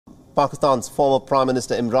Pakistan's former Prime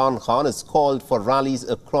Minister Imran Khan has called for rallies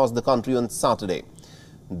across the country on Saturday.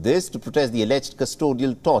 This to protest the alleged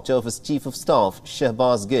custodial torture of his Chief of Staff,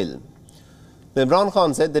 Shahbaz Gill. Imran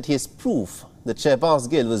Khan said that he has proof that Shahbaz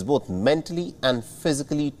Gill was both mentally and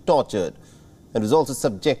physically tortured and was also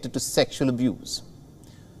subjected to sexual abuse.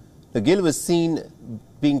 Gill was seen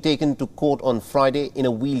being taken to court on Friday in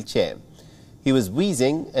a wheelchair. He was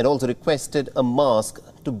wheezing and also requested a mask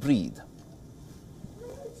to breathe.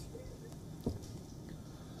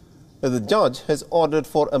 The judge has ordered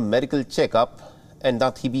for a medical checkup and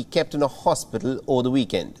that he be kept in a hospital over the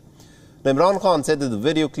weekend. Imran Khan said that the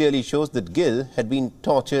video clearly shows that Gill had been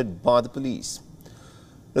tortured by the police.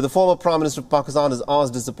 The former Prime Minister of Pakistan has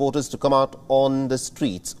asked his supporters to come out on the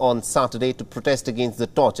streets on Saturday to protest against the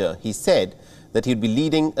torture. He said that he would be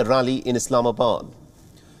leading a rally in Islamabad.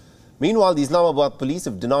 Meanwhile, the Islamabad police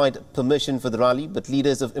have denied permission for the rally, but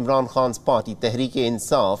leaders of Imran Khan's party,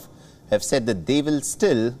 Tehreek-e-Insaf, have said that they will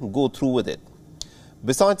still go through with it.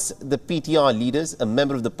 Besides the PTI leaders, a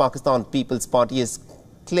member of the Pakistan People's Party has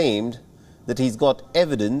claimed that he's got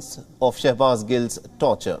evidence of Shahbaz Gill's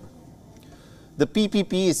torture. The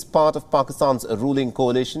PPP is part of Pakistan's ruling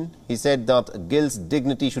coalition. He said that Gill's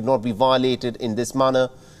dignity should not be violated in this manner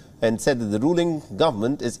and said that the ruling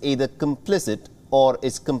government is either complicit or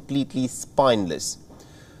is completely spineless.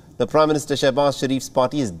 The Prime Minister Shahbaz Sharif's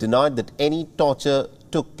party has denied that any torture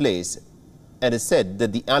took place and has said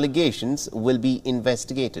that the allegations will be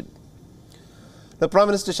investigated. The Prime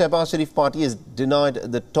Minister Shahbaz Sharif party has denied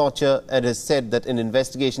the torture and has said that an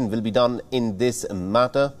investigation will be done in this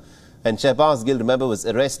matter. And Shahbaz Gill, remember, was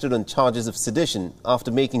arrested on charges of sedition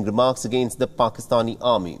after making remarks against the Pakistani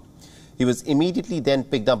army. He was immediately then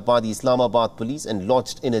picked up by the Islamabad police and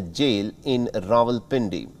lodged in a jail in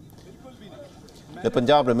Rawalpindi. The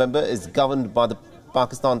Punjab, remember, is governed by the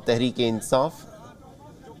Pakistan Tehreek-e-Insaf,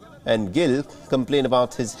 and Gill complained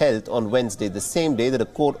about his health on Wednesday, the same day that a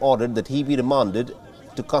court ordered that he be remanded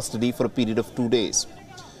to custody for a period of 2 days.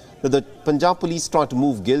 The Punjab police tried to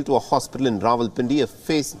move Gill to a hospital in Rawalpindi. A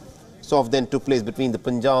face-off then took place between the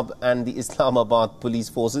Punjab and the Islamabad police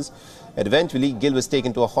forces, and eventually Gill was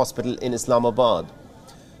taken to a hospital in Islamabad.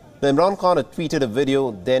 Imran Khan had tweeted a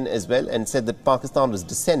video then as well and said that Pakistan was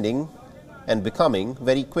descending and becoming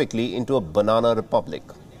very quickly into a banana republic.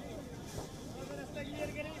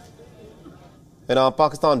 And our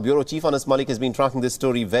Pakistan Bureau Chief Mallick has been tracking this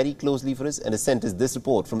story very closely for us and has sent us this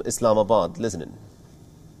report from Islamabad. Listen in.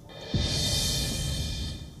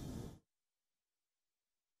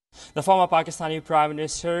 The former Pakistani Prime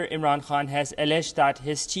Minister Imran Khan has alleged that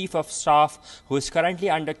his Chief of Staff, who is currently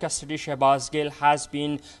under custody, Shahbaz Gill, has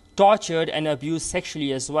been tortured and abused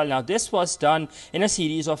sexually as well. Now, this was done in a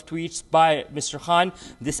series of tweets by Mr. Khan.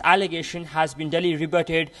 This allegation has been duly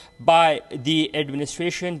rebutted by the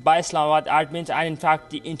administration, by Islamabad admins, and in fact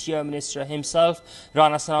the Interior Minister himself,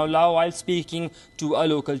 Rana Sanaullah, while speaking to a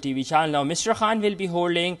local TV channel. Now, Mr. Khan will be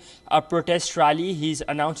holding a protest rally. He's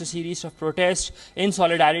announced a series of protests in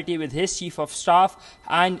solidarity with his Chief of Staff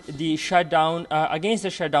and the shutdown, against the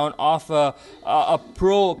shutdown of a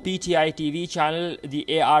pro-PTI TV channel,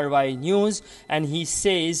 the ARY News, and he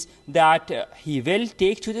says that he will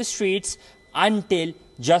take to the streets until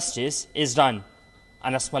justice is done.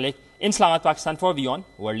 Anas Mallick in Islamabad, Pakistan for WION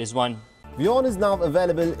World is One. WION is now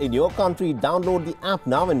available in your country. Download the app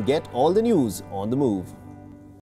now and get all the news on the move.